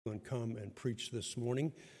and come and preach this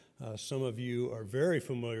morning. Some of you are very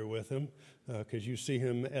familiar with him because you see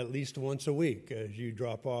him at least once a week as you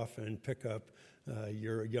drop off and pick up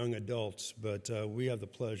your young adults. But we have the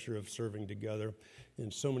pleasure of serving together in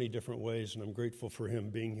so many different ways, and I'm grateful for him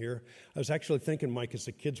being here. I was actually thinking, Mike, as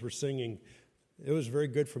the kids were singing, it was very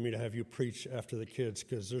good for me to have you preach after the kids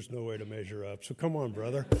because there's no way to measure up. So come on,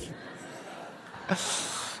 brother.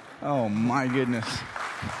 Oh, my goodness.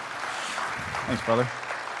 Thanks, brother.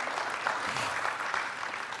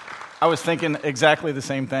 I was thinking exactly the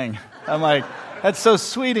same thing. I'm like, that's so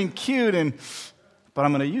sweet and cute, but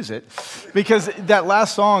I'm going to use it. Because that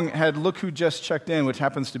last song had Look Who Just Checked In, which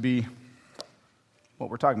happens to be what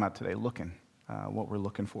we're talking about today, what we're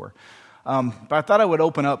looking for. But I thought I would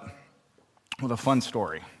open up with a fun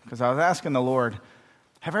story. Because I was asking the Lord,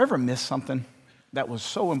 have I ever missed something that was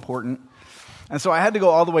so important? And so I had to go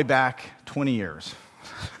all the way back 20 years.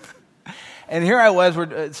 And here I was,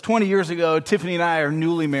 it's 20 years ago, Tiffany and I are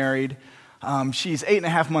newly married. She's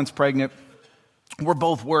 8.5 months pregnant. We're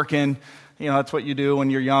both working. You know, that's what you do when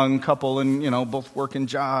you're a young couple and, both working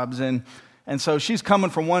jobs. And so she's coming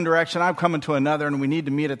from one direction, I'm coming to another, and we need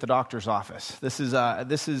to meet at the doctor's office. This is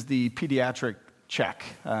the pediatric check.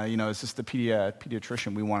 Is this the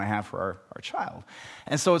pediatrician we want to have for our child?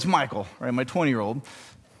 And so it's Michael, right, my 20-year-old,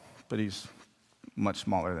 but he's much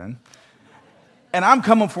smaller then. And I'm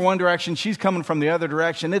coming from one direction, she's coming from the other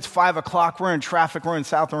direction. It's 5 o'clock, we're in traffic, we're in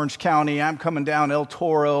South Orange County. I'm coming down El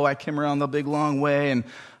Toro, I came around the big long way, and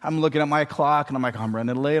I'm looking at my clock, and I'm like, I'm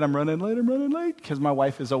running late, because my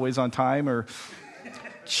wife is always on time, or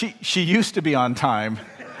she used to be on time,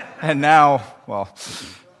 and now,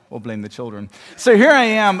 we'll blame the children. So here I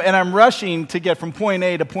am, and I'm rushing to get from point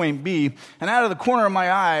A to point B, and out of the corner of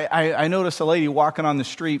my eye, I notice a lady walking on the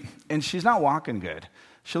street, and she's not walking good.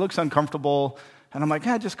 She looks uncomfortable. And I'm like,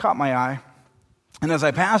 it just caught my eye. And as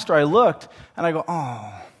I passed her, I looked, and I go,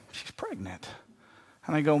 oh, she's pregnant.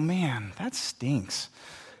 And I go, man, that stinks.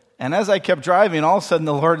 And as I kept driving, all of a sudden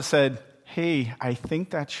the Lord said, hey, I think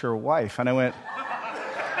that's your wife. And I went,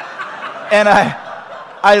 and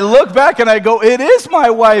I look back and I go, it is my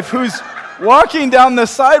wife who's walking down the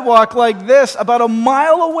sidewalk like this, about a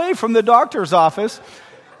mile away from the doctor's office.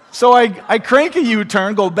 So I crank a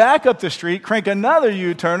U-turn, go back up the street, crank another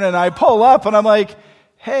U-turn, and I pull up, and I'm like,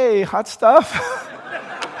 hey, hot stuff?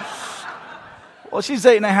 Well, she's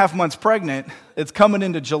 8.5 months pregnant. It's coming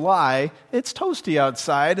into July. It's toasty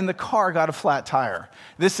outside, and the car got a flat tire.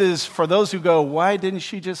 This is, for those who go, why didn't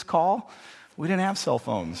she just call? We didn't have cell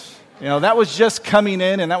phones. That was just coming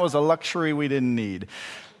in, and that was a luxury we didn't need.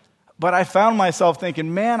 But I found myself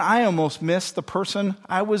thinking, man, I almost missed the person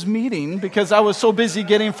I was meeting because I was so busy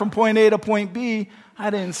getting from point A to point B, I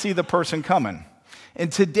didn't see the person coming.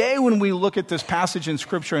 And today when we look at this passage in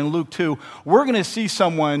Scripture in Luke 2, we're going to see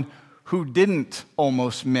someone who didn't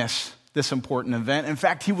almost miss this important event. In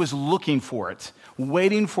fact, he was looking for it,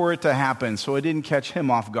 waiting for it to happen, so it didn't catch him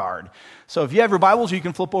off guard. So if you have your Bibles, you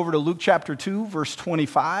can flip over to Luke chapter 2, verse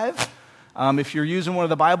 25. If you're using one of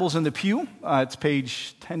the Bibles in the pew, it's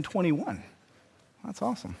page 1021. That's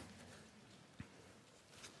awesome.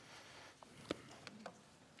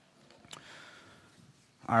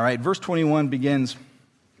 All right, verse 21 begins,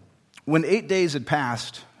 when 8 days had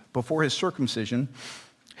passed before his circumcision,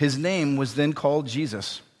 his name was then called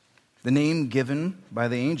Jesus, the name given by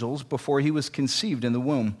the angels before he was conceived in the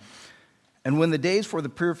womb. And when the days for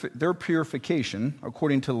their purification,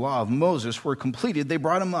 according to the law of Moses, were completed, they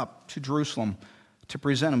brought him up to Jerusalem to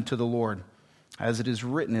present him to the Lord, as it is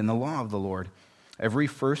written in the law of the Lord. Every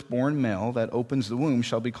firstborn male that opens the womb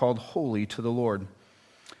shall be called holy to the Lord.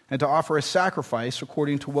 And to offer a sacrifice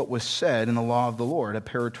according to what was said in the law of the Lord, a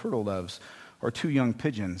pair of turtle doves or 2 young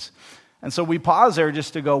pigeons. And so we pause there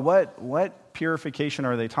just to go, what purification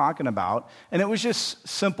are they talking about? And it was just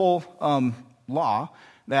simple law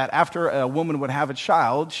that after a woman would have a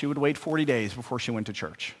child, she would wait 40 days before she went to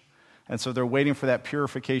church. And so they're waiting for that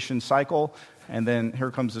purification cycle, and then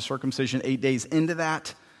here comes the circumcision 8 days into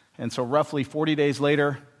that. And so roughly 40 days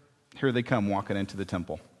later, here they come walking into the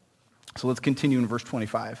temple. So let's continue in verse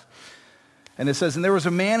 25. And it says, and there was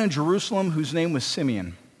a man in Jerusalem whose name was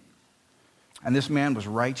Simeon. And this man was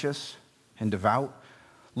righteous and devout,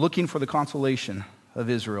 looking for the consolation of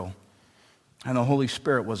Israel. And the Holy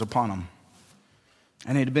Spirit was upon him.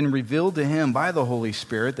 And it had been revealed to him by the Holy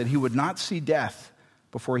Spirit that he would not see death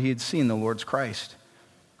before he had seen the Lord's Christ.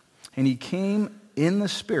 And he came in the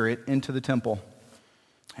Spirit into the temple.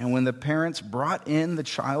 And when the parents brought in the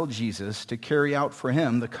child Jesus to carry out for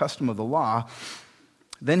him the custom of the law,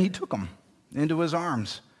 then he took him into his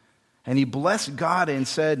arms. And he blessed God and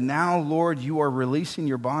said, now, Lord, you are releasing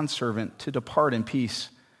your bondservant to depart in peace,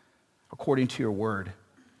 according to your word.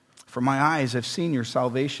 For my eyes have seen your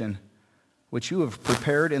salvation, which you have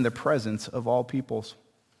prepared in the presence of all peoples,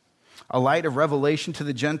 a light of revelation to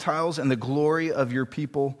the Gentiles and the glory of your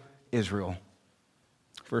people Israel.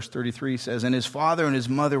 Verse 33 says, and his father and his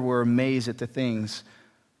mother were amazed at the things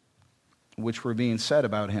which were being said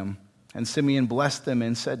about him. And Simeon blessed them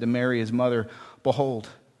and said to Mary his mother, behold,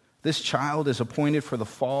 this child is appointed for the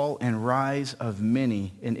fall and rise of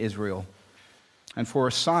many in Israel, and for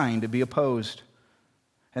a sign to be opposed.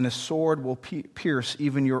 And a sword will pierce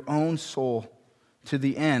even your own soul, to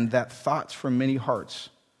the end that thoughts from many hearts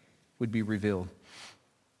would be revealed.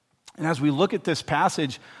 And as we look at this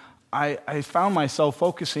passage, I found myself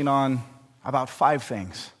focusing on about 5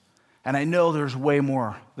 things. And I know there's way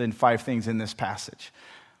more than 5 things in this passage.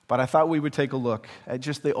 But I thought we would take a look at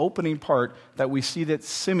just the opening part, that we see that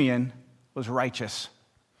Simeon was righteous.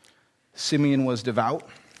 Simeon was devout.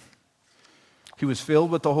 He was filled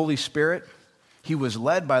with the Holy Spirit. He was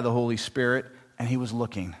led by the Holy Spirit, and he was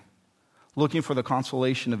looking for the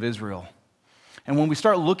consolation of Israel. And when we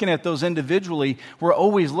start looking at those individually, we're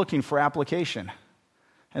always looking for application.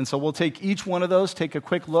 And so we'll take each one of those, take a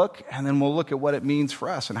quick look, and then we'll look at what it means for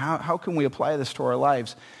us and how can we apply this to our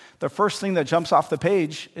lives. The first thing that jumps off the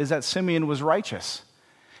page is that Simeon was righteous.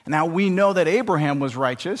 Now we know that Abraham was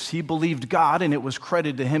righteous. He believed God and it was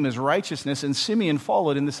credited to him as righteousness, and Simeon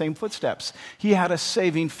followed in the same footsteps. He had a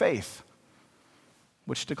saving faith,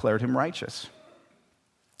 which declared him righteous.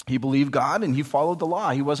 He believed God and he followed the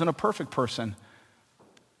law. He wasn't a perfect person.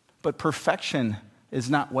 But perfection is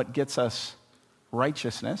not what gets us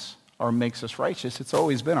righteousness or makes us righteous. It's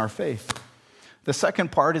always been our faith. The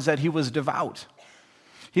second part is that he was devout.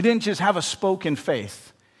 He didn't just have a spoken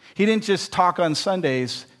faith. He didn't just talk on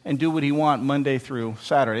Sundays and do what he wants Monday through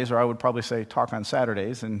Saturdays, or I would probably say talk on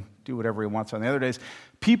Saturdays and do whatever he wants on the other days.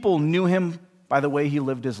 People knew him by the way he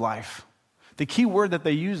lived his life. The key word that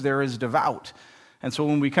they use there is devout. And so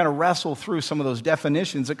when we kind of wrestle through some of those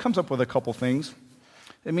definitions, it comes up with a couple things.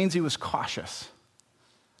 It means he was cautious.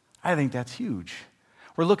 I think that's huge.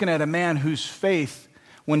 We're looking at a man whose faith,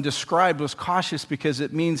 when described, was cautious because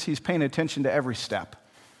it means he's paying attention to every step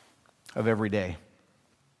of every day.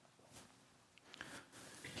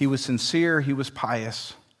 He was sincere, he was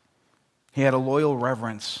pious. He had a loyal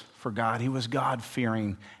reverence for God. He was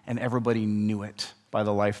God-fearing, and everybody knew it by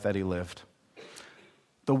the life that he lived.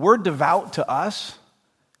 The word devout to us,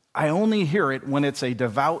 I only hear it when it's a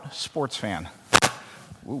devout sports fan.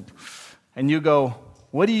 Ooh. And you go,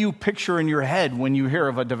 what do you picture in your head when you hear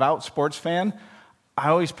of a devout sports fan? I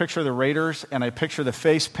always picture the Raiders, and I picture the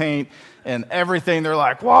face paint and everything. They're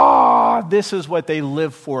like, wow, this is what they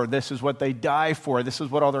live for. This is what they die for. This is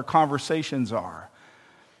what all their conversations are.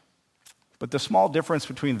 But the small difference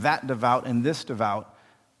between that devout and this devout,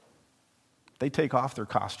 they take off their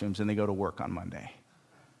costumes and they go to work on Monday.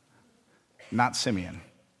 Not Simeon.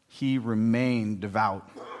 He remained devout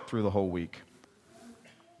through the whole week.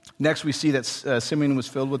 Next, we see that Simeon was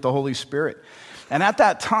filled with the Holy Spirit. And at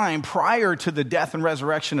that time, prior to the death and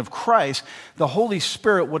resurrection of Christ, the Holy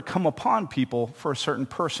Spirit would come upon people for a certain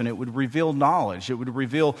person. It would reveal knowledge. It would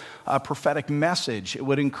reveal a prophetic message. It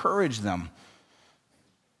would encourage them.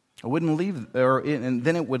 It wouldn't leave, and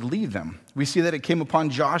then it would leave them. We see that it came upon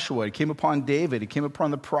Joshua. It came upon David. It came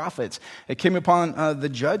upon the prophets. It came upon the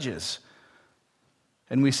judges.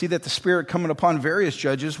 And we see that the Spirit coming upon various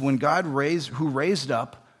judges when God who raised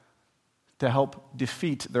up to help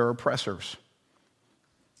defeat their oppressors.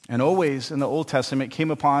 And always in the Old Testament, it came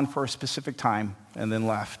upon for a specific time and then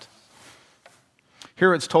left.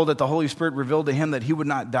 Here it's told that the Holy Spirit revealed to him that he would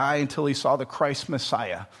not die until he saw the Christ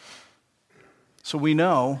Messiah. So we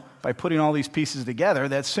know, by putting all these pieces together,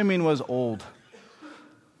 that Simeon was old.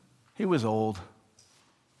 He was old,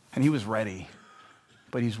 and he was ready.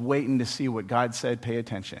 But he's waiting to see what God said. Pay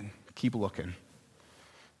attention. Keep looking.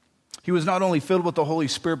 He was not only filled with the Holy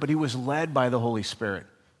Spirit, but he was led by the Holy Spirit.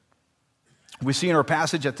 We see in our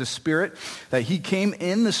passage that the Spirit, that he came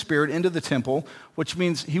in the Spirit into the temple, which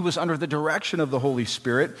means he was under the direction of the Holy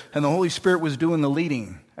Spirit, and the Holy Spirit was doing the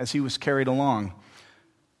leading as he was carried along.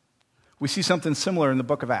 We see something similar in the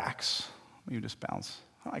book of Acts. You just bounce.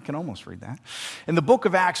 Oh, I can almost read that. In the book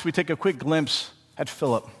of Acts, we take a quick glimpse at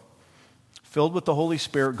Philip, filled with the Holy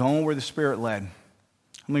Spirit, going where the Spirit led.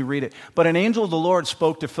 Let me read it. But an angel of the Lord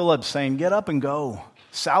spoke to Philip, saying, "Get up and go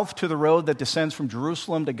south to the road that descends from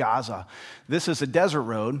Jerusalem to Gaza. This is a desert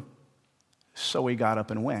road." So he got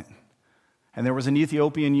up and went. And there was an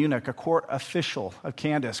Ethiopian eunuch, a court official of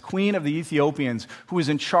Candace, queen of the Ethiopians, who was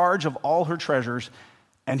in charge of all her treasures,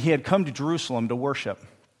 and he had come to Jerusalem to worship.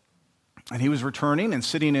 And he was returning and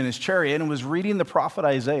sitting in his chariot and was reading the prophet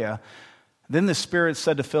Isaiah. Then the Spirit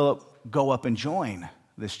said to Philip, go up and join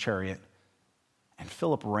this chariot. And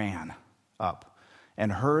Philip ran up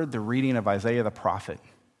and heard the reading of Isaiah the prophet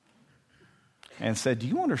and said, do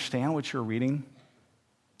you understand what you're reading?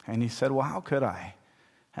 And he said, well, how could I?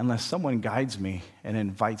 Unless someone guides me and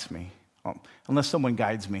invites me. Unless someone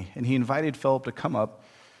guides me. And he invited Philip to come up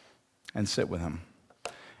and sit with him.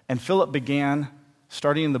 And Philip began,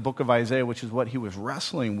 starting in the book of Isaiah, which is what he was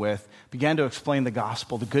wrestling with, began to explain the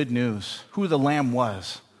gospel, the good news, who the Lamb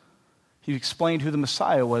was. He explained who the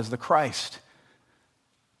Messiah was, the Christ.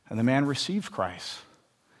 And the man received Christ.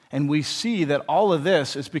 And we see that all of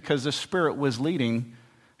this is because the Spirit was leading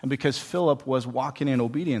and because Philip was walking in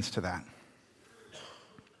obedience to that.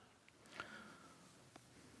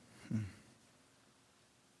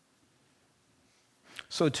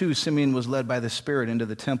 So too, Simeon was led by the Spirit into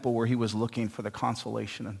the temple where he was looking for the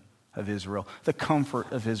consolation of Israel, the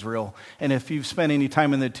comfort of Israel. And if you've spent any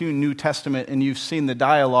time in the New Testament and you've seen the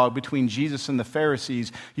dialogue between Jesus and the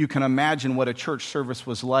Pharisees, you can imagine what a church service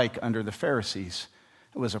was like under the Pharisees.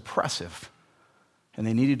 It was oppressive, and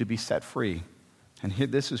they needed to be set free. And here,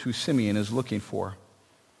 this is who Simeon is looking for,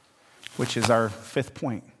 which is our fifth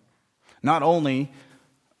point. Not only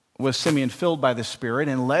was Simeon filled by the Spirit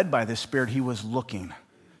and led by the Spirit, he was looking,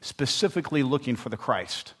 specifically looking for the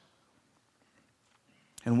Christ.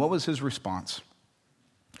 And what was his response?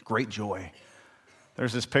 Great joy.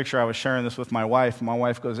 There's this picture, I was sharing this with my wife, and my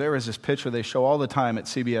wife goes, there is this picture they show all the time at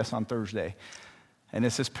CBS on Thursday. And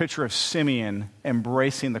it's this picture of Simeon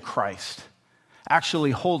embracing the Christ,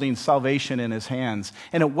 actually holding salvation in his hands.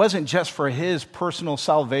 And it wasn't just for his personal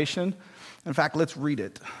salvation. In fact, let's read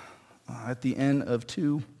it at the end of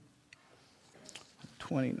 2:29.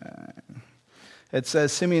 It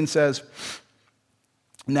says, Simeon says,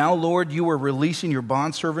 now, Lord, you are releasing your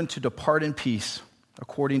bondservant to depart in peace,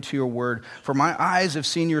 according to your word. For my eyes have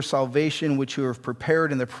seen your salvation, which you have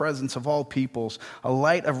prepared in the presence of all peoples, a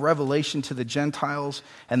light of revelation to the Gentiles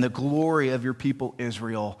and the glory of your people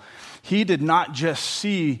Israel. He did not just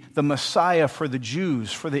see the Messiah for the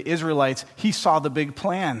Jews, for the Israelites. He saw the big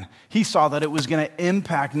plan. He saw that it was going to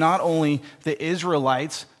impact not only the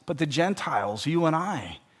Israelites, but the Gentiles, you and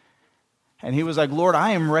I. And he was like, Lord,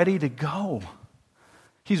 I am ready to go.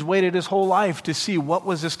 He's waited his whole life to see what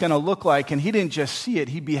was this going to look like, and he didn't just see it,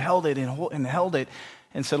 he beheld it and held it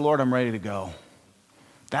and said, Lord, I'm ready to go.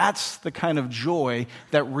 That's the kind of joy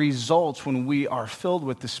that results when we are filled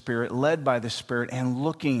with the Spirit, led by the Spirit, and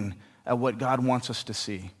looking at what God wants us to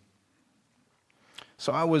see.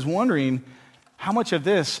 So I was wondering, how much of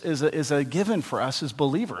this is a given for us as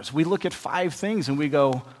believers? We look at 5 things and we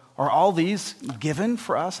go, are all these given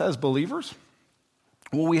for us as believers?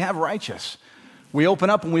 Well, we have righteous. We open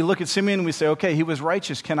up and we look at Simeon and we say, okay, he was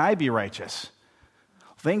righteous. Can I be righteous?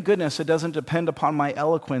 Thank goodness it doesn't depend upon my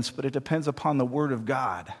eloquence, but it depends upon the Word of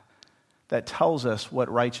God that tells us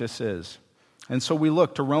what righteous is. And so we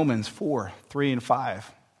look to Romans 4:3 and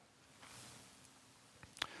 5.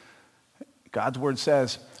 God's Word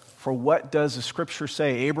says, for what does the Scripture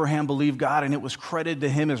say? Abraham believed God and it was credited to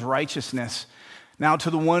him as righteousness. Now to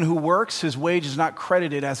the one who works, his wage is not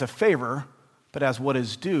credited as a favor, but as what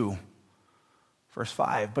is due. Verse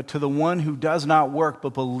 5, but to the one who does not work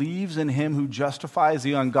but believes in him who justifies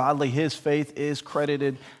the ungodly, his faith is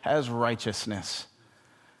credited as righteousness.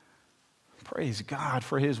 Praise God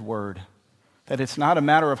for his word. That it's not a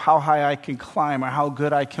matter of how high I can climb or how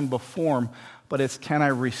good I can perform, but it's can I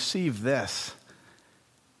receive this?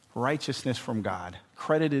 Righteousness from God,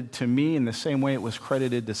 credited to me in the same way it was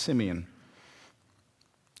credited to Simeon.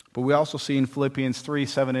 But we also see in Philippians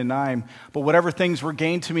 3:7 and 9, but whatever things were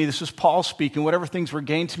gained to me, this is Paul speaking, whatever things were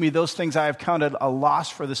gained to me, those things I have counted a loss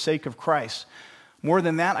for the sake of Christ. More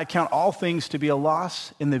than that, I count all things to be a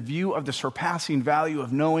loss in the view of the surpassing value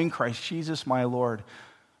of knowing Christ Jesus my Lord,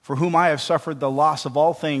 for whom I have suffered the loss of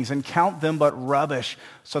all things and count them but rubbish,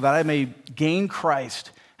 so that I may gain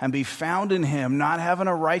Christ and be found in him, not having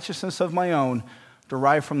a righteousness of my own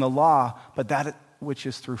derived from the law, but that which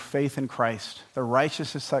is through faith in Christ, the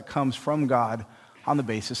righteousness that comes from God on the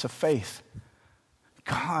basis of faith.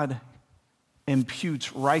 God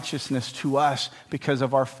imputes righteousness to us because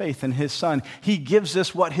of our faith in his Son. He gives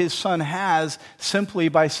us what his Son has simply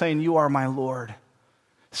by saying, you are my Lord.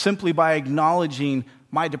 Simply by acknowledging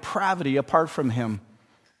my depravity apart from him.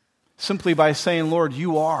 Simply by saying, Lord,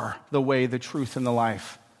 you are the way, the truth, and the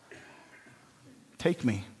life. Take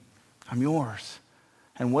me. I'm yours.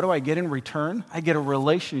 And what do I get in return? I get a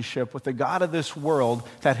relationship with the God of this world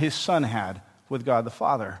that his Son had with God the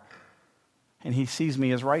Father. And he sees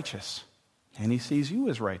me as righteous. And he sees you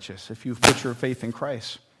as righteous if you've put your faith in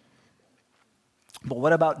Christ. But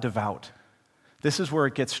what about devout? This is where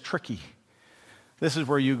it gets tricky. This is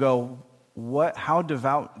where you go, how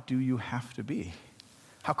devout do you have to be?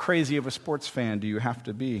 How crazy of a sports fan do you have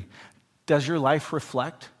to be? Does your life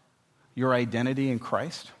reflect your identity in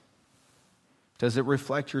Christ? Does it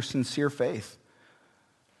reflect your sincere faith?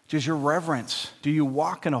 Does your reverence, do you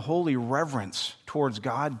walk in a holy reverence towards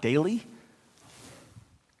God daily?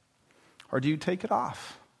 Or do you take it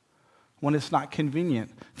off when it's not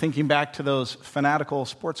convenient? Thinking back to those fanatical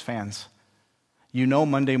sports fans. You know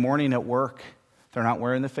Monday morning at work, they're not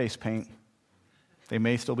wearing the face paint. They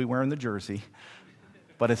may still be wearing the jersey.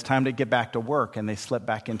 But it's time to get back to work, and they slip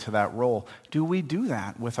back into that role. Do we do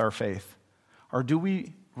that with our faith? Or do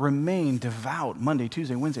we remain devout Monday,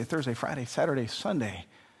 Tuesday, Wednesday, Thursday, Friday, Saturday, Sunday,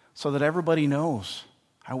 so that everybody knows?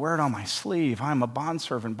 I wear it on my sleeve. I'm a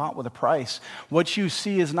bondservant bought with a price. What you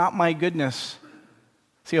see is not my goodness.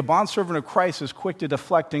 See, a bondservant of Christ is quick to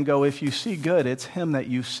deflect and go, if you see good, it's him that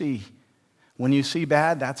you see. When you see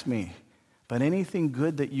bad, that's me. But anything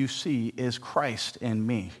good that you see is Christ in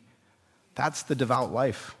me. That's the devout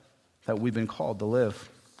life that we've been called to live.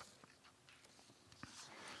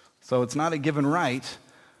 So it's not a given right,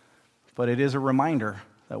 but it is a reminder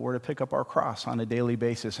that we're to pick up our cross on a daily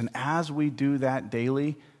basis. And as we do that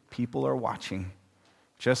daily, people are watching.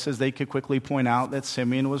 Just as they could quickly point out that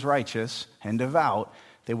Simeon was righteous and devout,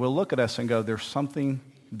 they will look at us and go, there's something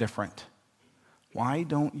different. Why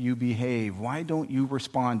don't you behave? Why don't you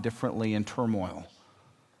respond differently in turmoil?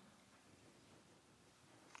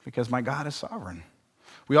 Because my God is sovereign.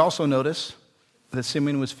 We also notice that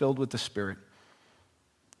Simeon was filled with the Spirit.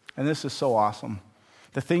 And this is so awesome.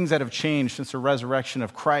 The things that have changed since the resurrection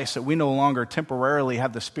of Christ, that we no longer temporarily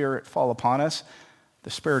have the Spirit fall upon us, the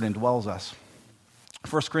Spirit indwells us.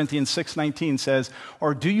 1 Corinthians 6:19 says,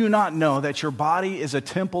 or do you not know that your body is a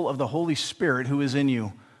temple of the Holy Spirit who is in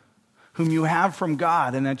you, whom you have from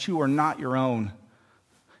God, and that you are not your own?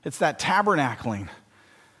 It's that tabernacling.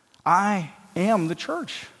 I am the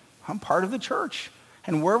church. I'm part of the church.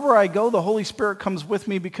 And wherever I go, the Holy Spirit comes with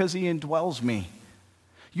me because he indwells me.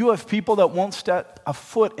 You have people that won't step a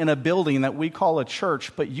foot in a building that we call a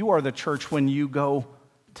church, but you are the church when you go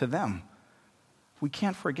to them. We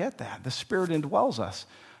can't forget that. The Spirit indwells us.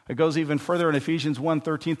 It goes even further in Ephesians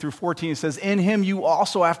 1:13 through 14. It says, in him you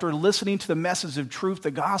also, after listening to the message of truth,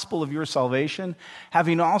 the gospel of your salvation,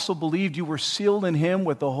 having also believed, you were sealed in him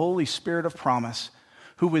with the Holy Spirit of promise,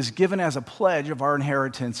 who was given as a pledge of our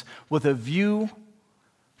inheritance with a view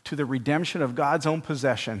to the redemption of God's own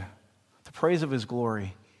possession, the praise of his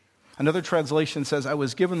glory. Another translation says, I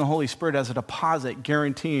was given the Holy Spirit as a deposit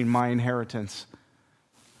guaranteeing my inheritance.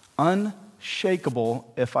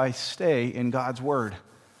 Unshakable if I stay in God's word.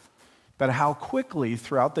 But how quickly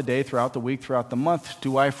throughout the day, throughout the week, throughout the month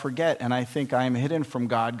do I forget and I think I am hidden from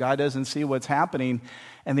God. God doesn't see what's happening.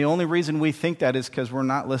 And the only reason we think that is because we're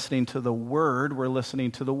not listening to the word, we're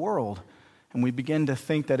listening to the world. And we begin to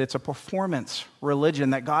think that it's a performance religion,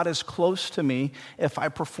 that God is close to me if I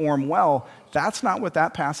perform well. That's not what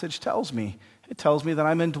that passage tells me. It tells me that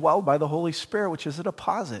I'm indwelled by the Holy Spirit, which is a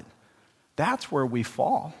deposit. That's where we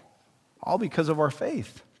fall, all because of our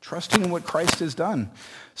faith, trusting in what Christ has done.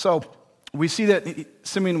 So we see that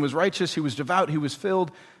Simeon was righteous, he was devout, he was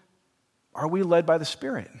filled. Are we led by the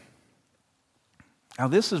Spirit? Now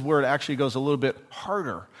this is where it actually goes a little bit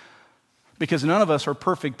harder. Because none of us are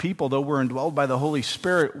perfect people, though we're indwelled by the Holy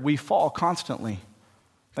Spirit, we fall constantly.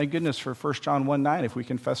 Thank goodness for 1 John 1:9. If we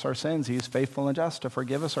confess our sins, he is faithful and just to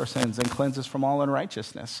forgive us our sins and cleanse us from all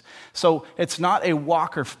unrighteousness. So it's not a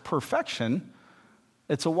walk of perfection.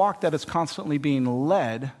 It's a walk that is constantly being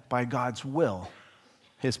led by God's will,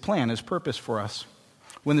 his plan, his purpose for us.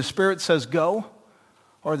 When the Spirit says go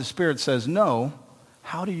or the Spirit says no,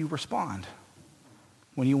 how do you respond?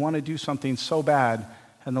 When you want to do something so bad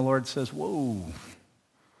and the Lord says, whoa.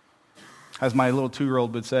 As my little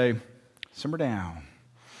 2-year-old would say, simmer down.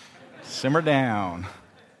 Simmer down.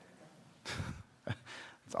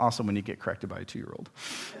 It's awesome when you get corrected by a 2-year-old.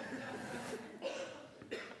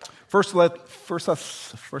 First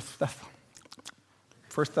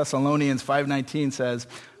Thessalonians 5:19 says,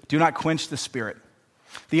 do not quench the Spirit.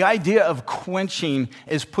 The idea of quenching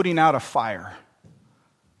is putting out a fire.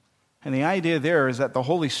 And the idea there is that the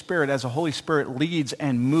Holy Spirit, as the Holy Spirit leads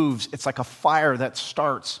and moves, it's like a fire that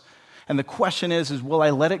starts. And the question is will I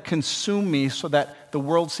let it consume me so that the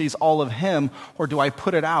world sees all of him, or do I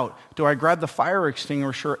put it out? Do I grab the fire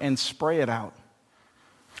extinguisher and spray it out?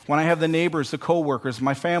 When I have the neighbors, the coworkers,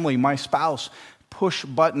 my family, my spouse push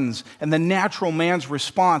buttons, and the natural man's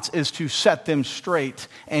response is to set them straight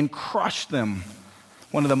and crush them.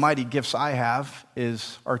 One of the mighty gifts I have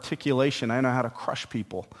is articulation. I know how to crush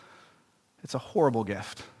people. It's a horrible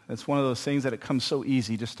gift. It's one of those things that it comes so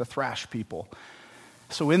easy just to thrash people.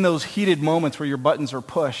 So in those heated moments where your buttons are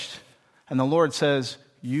pushed, and the Lord says,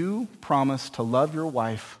 you promise to love your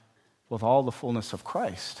wife with all the fullness of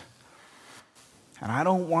Christ, and I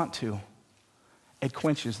don't want to, it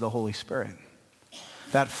quenches the Holy Spirit.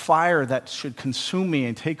 That fire that should consume me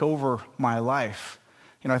and take over my life.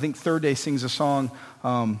 I think Third Day sings a song,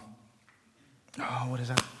 what is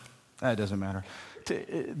that? That doesn't matter.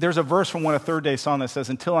 There's a verse from a Third Day song that says,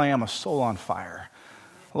 until I am a soul on fire,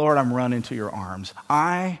 Lord, I'm running to your arms.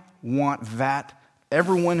 I want that.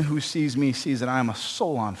 Everyone who sees me sees that I am a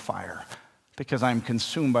soul on fire because I'm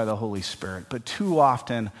consumed by the Holy Spirit. But too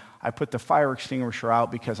often, I put the fire extinguisher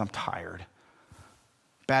out because I'm tired.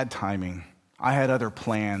 Bad timing. I had other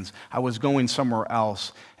plans. I was going somewhere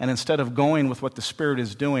else. And instead of going with what the Spirit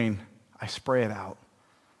is doing, I spray it out,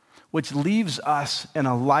 which leaves us in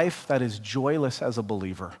a life that is joyless as a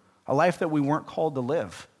believer, a life that we weren't called to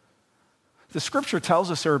live. The Scripture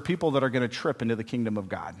tells us there are people that are going to trip into the kingdom of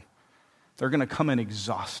God. They're going to come in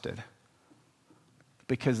exhausted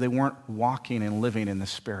because they weren't walking and living in the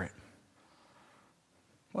Spirit.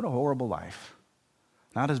 What a horrible life.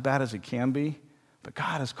 Not as bad as it can be, but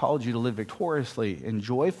God has called you to live victoriously and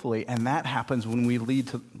joyfully, and that happens when we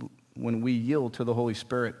yield to the Holy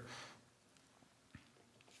Spirit.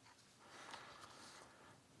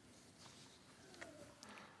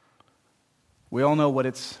 We all know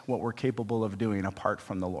what we're capable of doing apart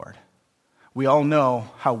from the Lord. We all know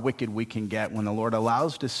how wicked we can get when the Lord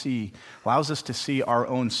allows us to see our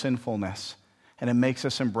own sinfulness, and it makes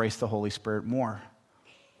us embrace the Holy Spirit more.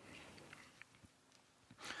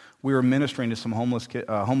 We were ministering to some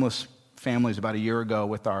homeless families about a year ago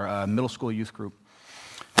with our middle school youth group,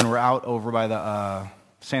 and we're out over by the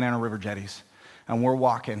Santa Ana River jetties, and we're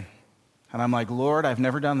walking, and I'm like, Lord, I've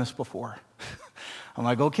never done this before. I'm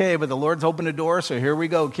like, okay, but the Lord's opened a door, so here we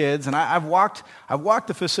go, kids. And I've walked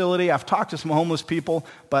the facility. I've talked to some homeless people,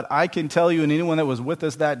 but I can tell you, and anyone that was with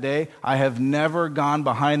us that day, I have never gone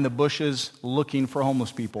behind the bushes looking for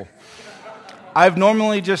homeless people. I've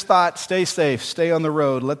normally just thought, stay safe, stay on the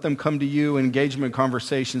road, let them come to you, engagement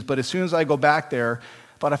conversations. But as soon as I go back there,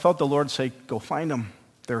 I felt the Lord say, go find them.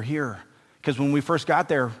 They're here. Because when we first got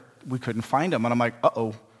there, we couldn't find them. And I'm like,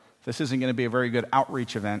 this isn't going to be a very good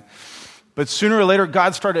outreach event. But sooner or later,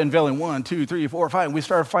 God started unveiling 1, 2, 3, 4, 5. And we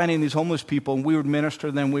started finding these homeless people, and we would minister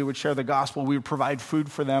to them. We would share the gospel. We would provide food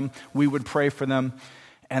for them. We would pray for them.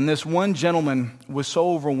 And this one gentleman was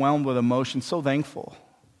so overwhelmed with emotion, so thankful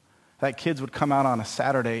that kids would come out on a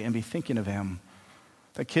Saturday and be thinking of him.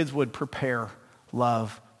 That kids would prepare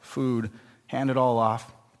love, food, hand it all off.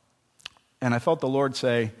 And I felt the Lord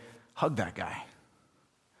say, hug that guy.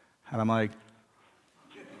 And I'm like,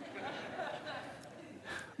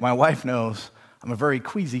 my wife knows I'm a very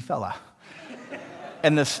queasy fella.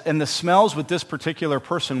 And the smells with this particular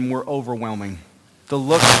person were overwhelming. The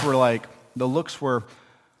looks were,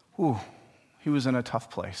 he was in a tough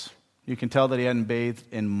place. You can tell that he hadn't bathed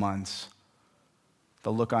in months.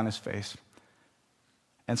 The look on his face.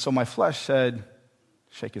 And so my flesh said,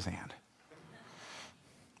 shake his hand.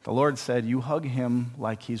 The Lord said, you hug him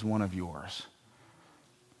like he's one of yours.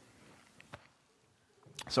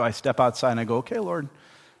 So I step outside and I go, okay, Lord.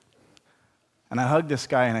 And I hug this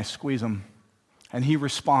guy and I squeeze him. And he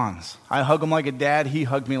responds. I hug him like a dad. He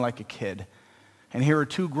hugged me like a kid. And here are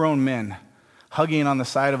two grown men hugging on the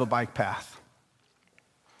side of a bike path.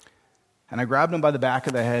 And I grabbed him by the back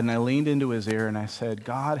of the head and I leaned into his ear and I said,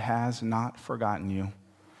 God has not forgotten you.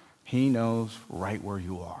 He knows right where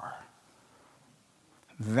you are.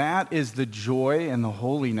 That is the joy and the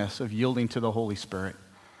holiness of yielding to the Holy Spirit.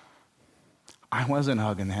 I wasn't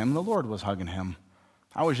hugging him. The Lord was hugging him.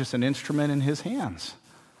 I was just an instrument in his hands.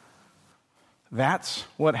 That's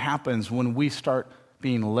what happens when we start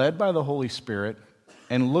being led by the Holy Spirit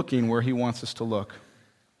and looking where he wants us to look.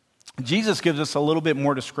 Jesus gives us a little bit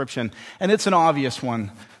more description, and it's an obvious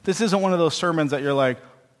one. This isn't one of those sermons that you're like,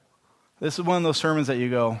 this is one of those sermons that you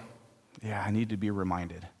go, yeah, I need to be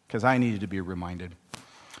reminded, because I needed to be reminded.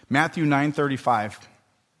 Matthew 9:35,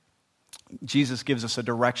 Jesus gives us a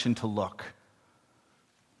direction to look.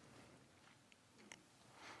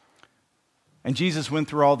 And Jesus went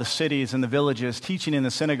through all the cities and the villages, teaching in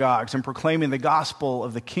the synagogues and proclaiming the gospel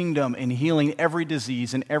of the kingdom and healing every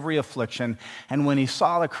disease and every affliction. And when he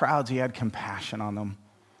saw the crowds, he had compassion on them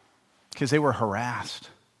because they were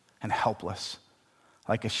harassed and helpless,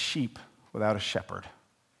 like a sheep without a shepherd.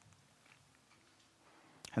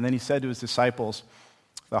 And then he said to his disciples,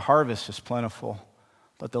 the harvest is plentiful,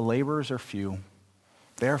 but the laborers are few.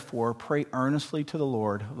 Therefore, pray earnestly to the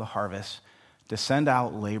Lord of the harvest to send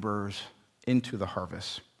out laborers into the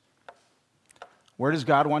harvest. Where does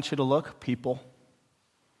God want you to look? People.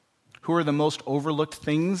 Who are the most overlooked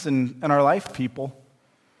things in our life? People.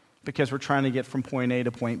 Because we're trying to get from point A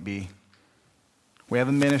to point B. We have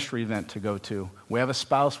a ministry event to go to. We have a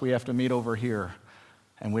spouse we have to meet over here.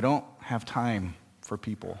 And we don't have time for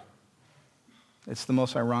people. It's the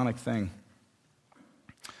most ironic thing.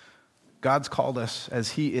 God's called us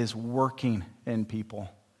as He is working in people.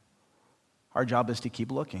 Our job is to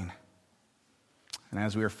keep looking. And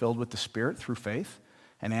as we are filled with the Spirit through faith,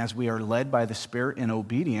 and as we are led by the Spirit in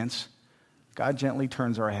obedience, God gently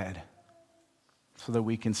turns our head so that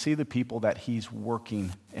we can see the people that He's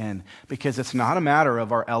working in. Because it's not a matter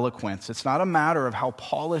of our eloquence. It's not a matter of how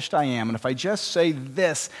polished I am. And if I just say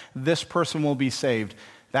this person will be saved.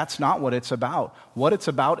 That's not what it's about. What it's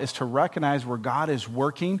about is to recognize where God is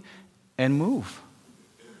working and move.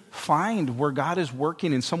 Find where God is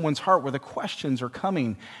working in someone's heart, where the questions are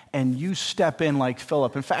coming, and you step in like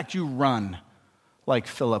Philip. In fact, you run like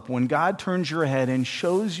Philip. When God turns your head and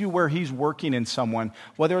shows you where He's working in someone,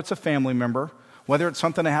 whether it's a family member, whether it's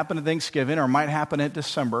something that happened at Thanksgiving or might happen at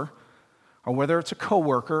December, or whether it's a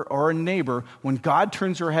coworker or a neighbor, when God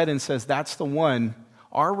turns your head and says, that's the one,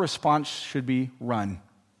 our response should be run.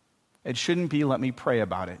 It shouldn't be, let me pray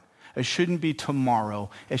about it. It shouldn't be tomorrow.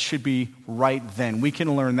 It should be right then. We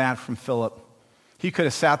can learn that from Philip. He could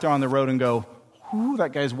have sat there on the road and go, whoo,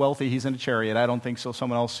 that guy's wealthy. He's in a chariot. I don't think so.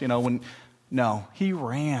 Someone else, No, he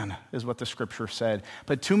ran, is what the scripture said.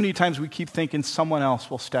 But too many times we keep thinking someone else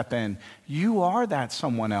will step in. You are that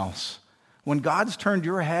someone else. When God's turned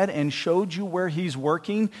your head and showed you where He's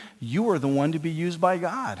working, you are the one to be used by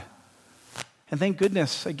God. And thank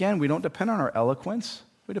goodness, again, we don't depend on our eloquence.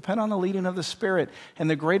 We depend on the leading of the Spirit. And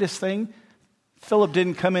the greatest thing, Philip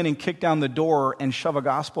didn't come in and kick down the door and shove a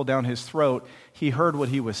gospel down his throat. He heard what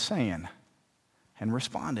he was saying and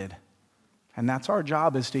responded. And that's our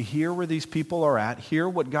job, is to hear where these people are at, hear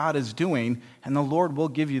what God is doing, and the Lord will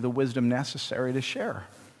give you the wisdom necessary to share.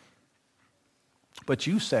 But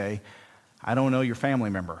you say, I don't know your family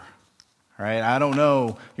member, right? I don't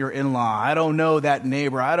know your in-law. I don't know that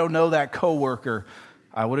neighbor. I don't know that coworker.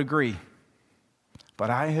 I would agree. But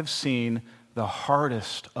I have seen the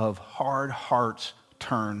hardest of hard hearts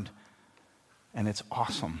turned, and it's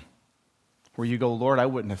awesome. Where you go, Lord, I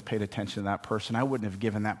wouldn't have paid attention to that person. I wouldn't have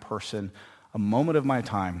given that person a moment of my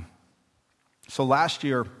time. So last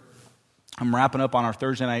year, I'm wrapping up on our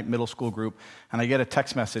Thursday night middle school group, and I get a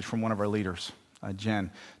text message from one of our leaders, Jen.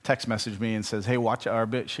 Text messaged me and says, hey, watch our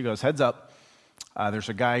bit. She goes, heads up, there's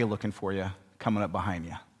a guy looking for you coming up behind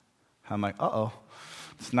you. I'm like, uh-oh.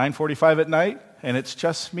 It's 9:45 at night, and it's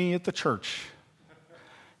just me at the church.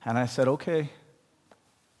 And I said, okay,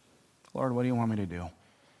 Lord, what do you want me to do?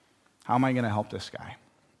 How am I going to help this guy?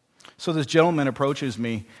 So this gentleman approaches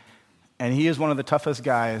me, and he is one of the toughest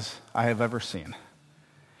guys I have ever seen.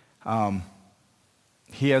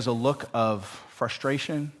 He has a look of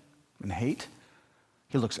frustration and hate.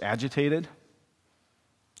 He looks agitated,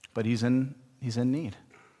 but he's in need.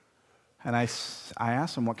 And I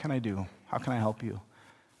asked him, what can I do? How can I help you?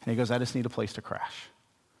 And he goes, I just need a place to crash.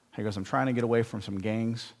 He goes, I'm trying to get away from some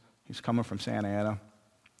gangs. He's coming from Santa Ana.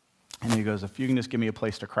 And he goes, if you can just give me a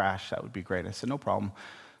place to crash, that would be great. I said, no problem.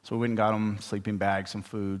 So we went and got him sleeping bags, some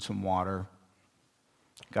food, some water.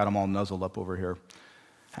 Got him all nuzzled up over here.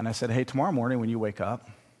 And I said, hey, tomorrow morning when you wake up,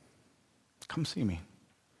 come see me.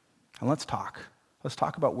 And let's talk. Let's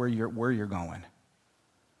talk about where you're going.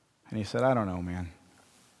 And he said, I don't know, man.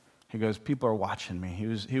 He goes, people are watching me.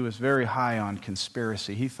 He was very high on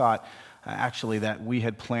conspiracy. He thought actually that we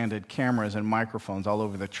had planted cameras and microphones all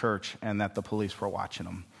over the church and that the police were watching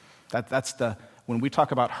him. When we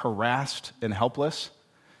talk about harassed and helpless,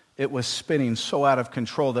 it was spinning so out of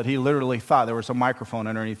control that he literally thought there was a microphone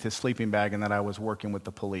underneath his sleeping bag and that I was working with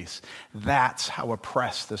the police. That's how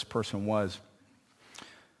oppressed this person was.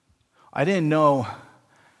 I didn't know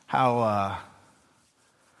how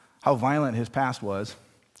violent his past was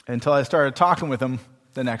until I started talking with him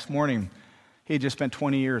the next morning. He had just spent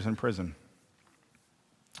 20 years in prison.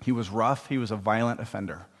 He was rough. He was a violent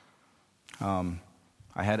offender.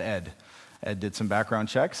 I had Ed. Ed did some background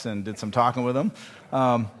checks and did some talking with him.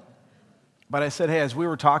 But I said, hey, as we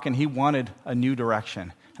were talking, he wanted a new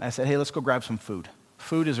direction. And I said, hey, let's go grab some food.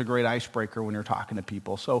 Food is a great icebreaker when you're talking to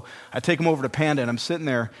people. So I take him over to Panda, and I'm sitting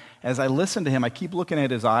there. As I listen to him, I keep looking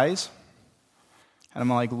at his eyes, and I'm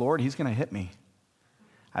like, Lord, he's going to hit me.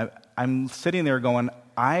 I'm sitting there going,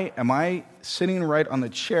 am I sitting right on the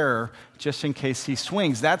chair just in case he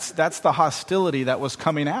swings? That's the hostility that was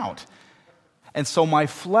coming out. And so my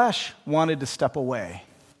flesh wanted to step away.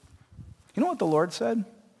 You know what the Lord said?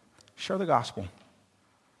 Share the gospel.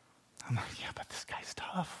 I'm like, yeah, but this guy's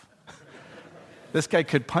tough. This guy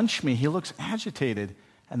could punch me. He looks agitated.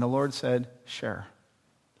 And the Lord said, share.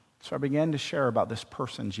 So I began to share about this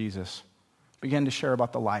person, Jesus. Began to share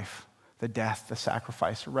about the life, the death, the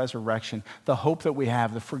sacrifice, the resurrection, the hope that we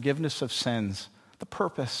have, the forgiveness of sins, the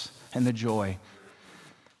purpose, and the joy.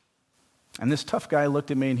 And this tough guy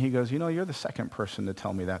looked at me and he goes, you're the second person to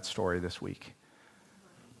tell me that story this week.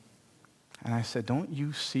 And I said, don't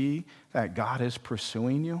you see that God is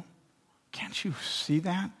pursuing you? Can't you see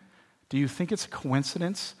that? Do you think it's a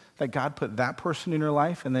coincidence that God put that person in your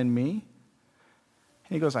life and then me?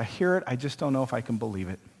 And he goes, I hear it, I just don't know if I can believe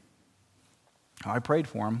it. I prayed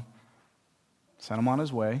for him, sent him on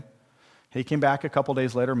his way. He came back a couple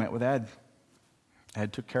days later, met with Ed.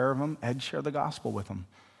 Ed took care of him. Ed shared the gospel with him.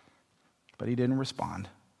 But he didn't respond.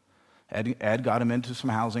 Ed got him into some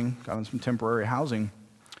housing, got him some temporary housing,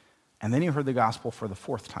 and then he heard the gospel for the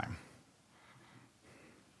fourth time.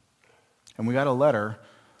 And we got a letter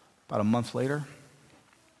about a month later.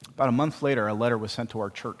 About a month later, a letter was sent to our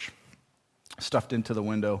church, stuffed into the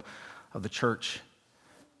window of the church.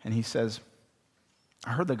 And he says,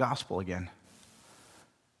 I heard the gospel again.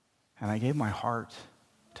 And I gave my heart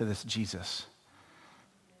to this Jesus.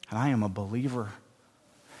 And I am a believer.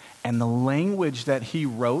 And the language that he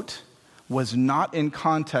wrote was not in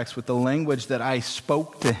context with the language that I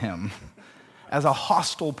spoke to him as a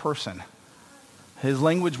hostile person. His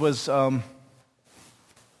language was, it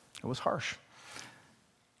was harsh.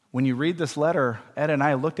 When you read this letter, Ed and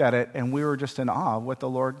I looked at it and we were just in awe of what the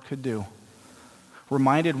Lord could do.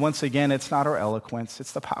 Reminded once again, it's not our eloquence,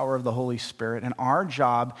 it's the power of the Holy Spirit. And our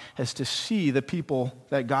job is to see the people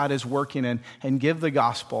that God is working in and give the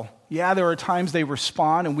gospel. Yeah, there are times they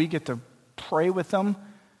respond and we get to pray with them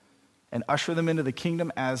and usher them into the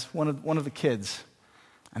kingdom as one of the kids.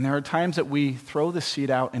 And there are times that we throw the seed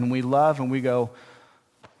out and we love and we go,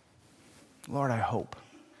 Lord, I hope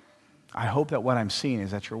that what I'm seeing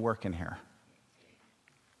is that you're working here.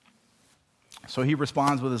 So he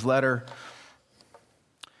responds with his letter.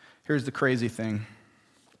 Here's the crazy thing.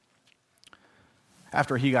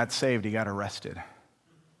 After he got saved, he got arrested.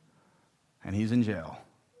 And he's in jail.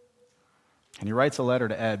 And he writes a letter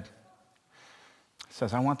to Ed. He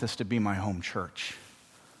says, I want this to be my home church.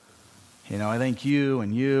 I thank you,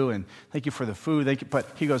 and thank you for the food. Thank you. But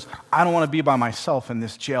he goes, I don't want to be by myself in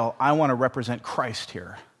this jail. I want to represent Christ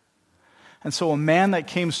here. And so a man that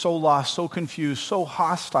came so lost, so confused, so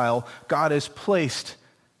hostile, God has placed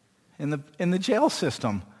in the jail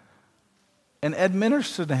system. And Ed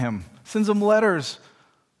ministers to him, sends him letters,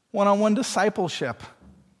 one-on-one discipleship.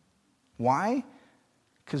 Why?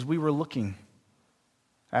 Because we were looking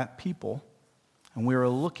at people, and we were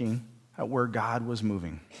looking at where God was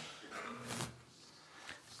moving.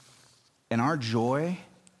 And our joy,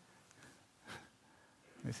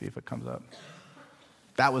 let me see if it comes up.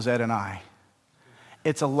 That was Ed and I.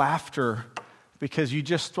 It's a laughter because you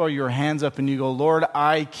just throw your hands up and you go, Lord,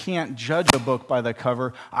 I can't judge a book by the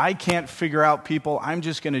cover. I can't figure out people. I'm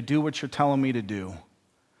just going to do what you're telling me to do.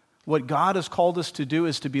 What God has called us to do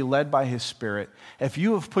is to be led by His Spirit. If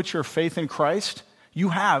you have put your faith in Christ, you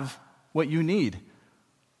have what you need.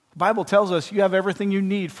 The Bible tells us you have everything you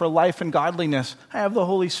need for life and godliness. I have the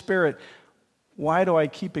Holy Spirit. Why do I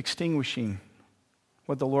keep extinguishing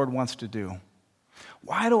what the Lord wants to do?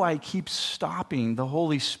 Why do I keep stopping the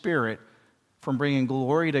Holy Spirit from bringing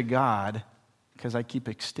glory to God? Because I keep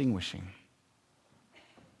extinguishing.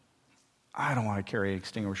 I don't want to carry an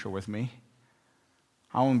extinguisher with me.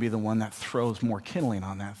 I want to be the one that throws more kindling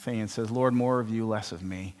on that thing and says, Lord, more of you, less of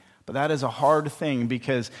me. But that is a hard thing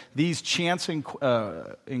because these chance encounters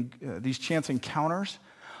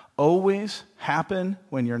always happen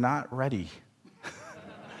when you're not ready.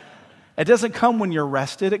 It doesn't come when you're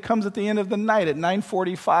rested. It comes at the end of the night at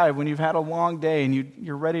 9:45 when you've had a long day and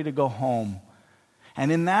you're ready to go home.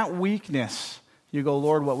 And in that weakness, you go,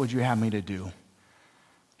 Lord, what would you have me to do?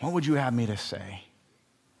 What would you have me to say?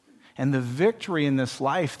 And the victory in this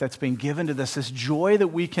life that's been given to us, this joy that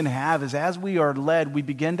we can have is as we are led, we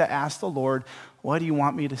begin to ask the Lord, what do you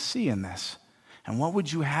want me to see in this? And what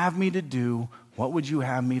would you have me to do? What would you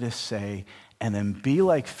have me to say? And then be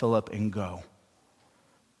like Philip and go.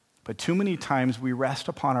 But too many times we rest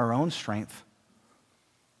upon our own strength.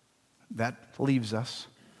 That leaves us.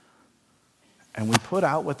 And we put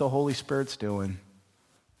out what the Holy Spirit's doing.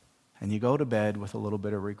 And you go to bed with a little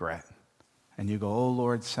bit of regret. And you go, oh,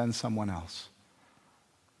 Lord, send someone else.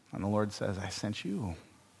 And the Lord says, I sent you.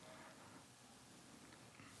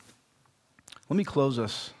 Let me close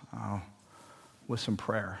us with some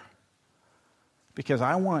prayer. Because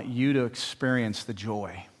I want you to experience the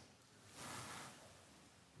joy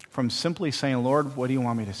from simply saying, Lord, what do you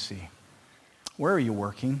want me to see? Where are you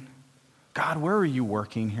working? God, where are you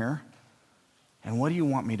working here? And what do you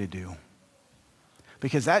want me to do?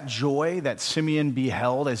 Because that joy that Simeon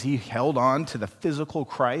beheld as he held on to the physical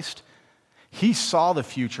Christ, he saw the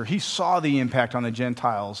future. He saw the impact on the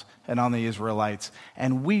Gentiles and on the Israelites.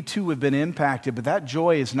 And we too have been impacted, but that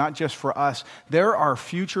joy is not just for us. There are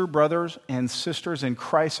future brothers and sisters in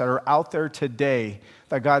Christ that are out there today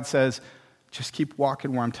that God says, just keep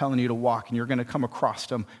walking where I'm telling you to walk, and you're going to come across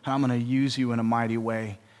them, and I'm going to use you in a mighty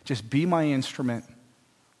way. Just be my instrument.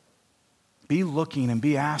 Be looking and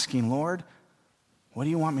be asking, Lord, what do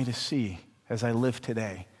you want me to see as I live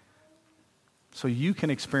today? So you can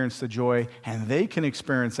experience the joy, and they can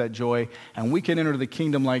experience that joy, and we can enter the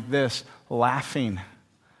kingdom like this, laughing,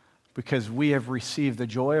 because we have received the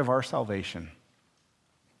joy of our salvation.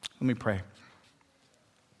 Let me pray.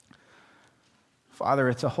 Father,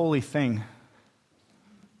 it's a holy thing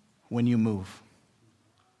when you move.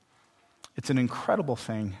 It's an incredible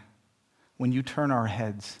thing when you turn our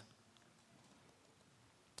heads.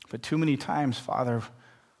 But too many times, Father,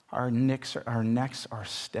 our necks are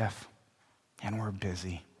stiff and we're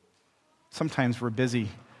busy. Sometimes we're busy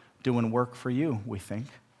doing work for you, we think.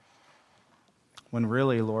 When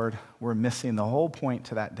really, Lord, we're missing the whole point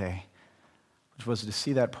to that day, which was to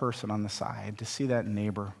see that person on the side, to see that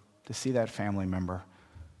neighbor, to see that family member,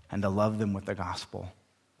 and to love them with the gospel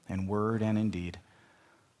in word and in deed.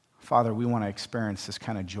 Father, we want to experience this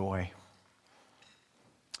kind of joy.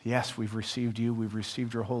 Yes, we've received you, we've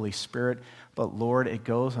received your Holy Spirit, but Lord, it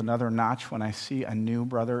goes another notch when I see a new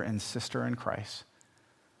brother and sister in Christ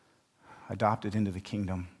adopted into the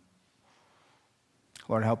kingdom.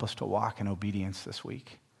 Lord, help us to walk in obedience this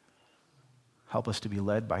week. Help us to be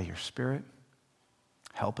led by your Spirit.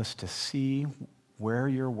 Help us to see where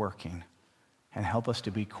you're working, and help us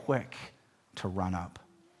to be quick to run up.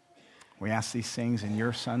 We ask these things in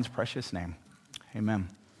your Son's precious name. Amen.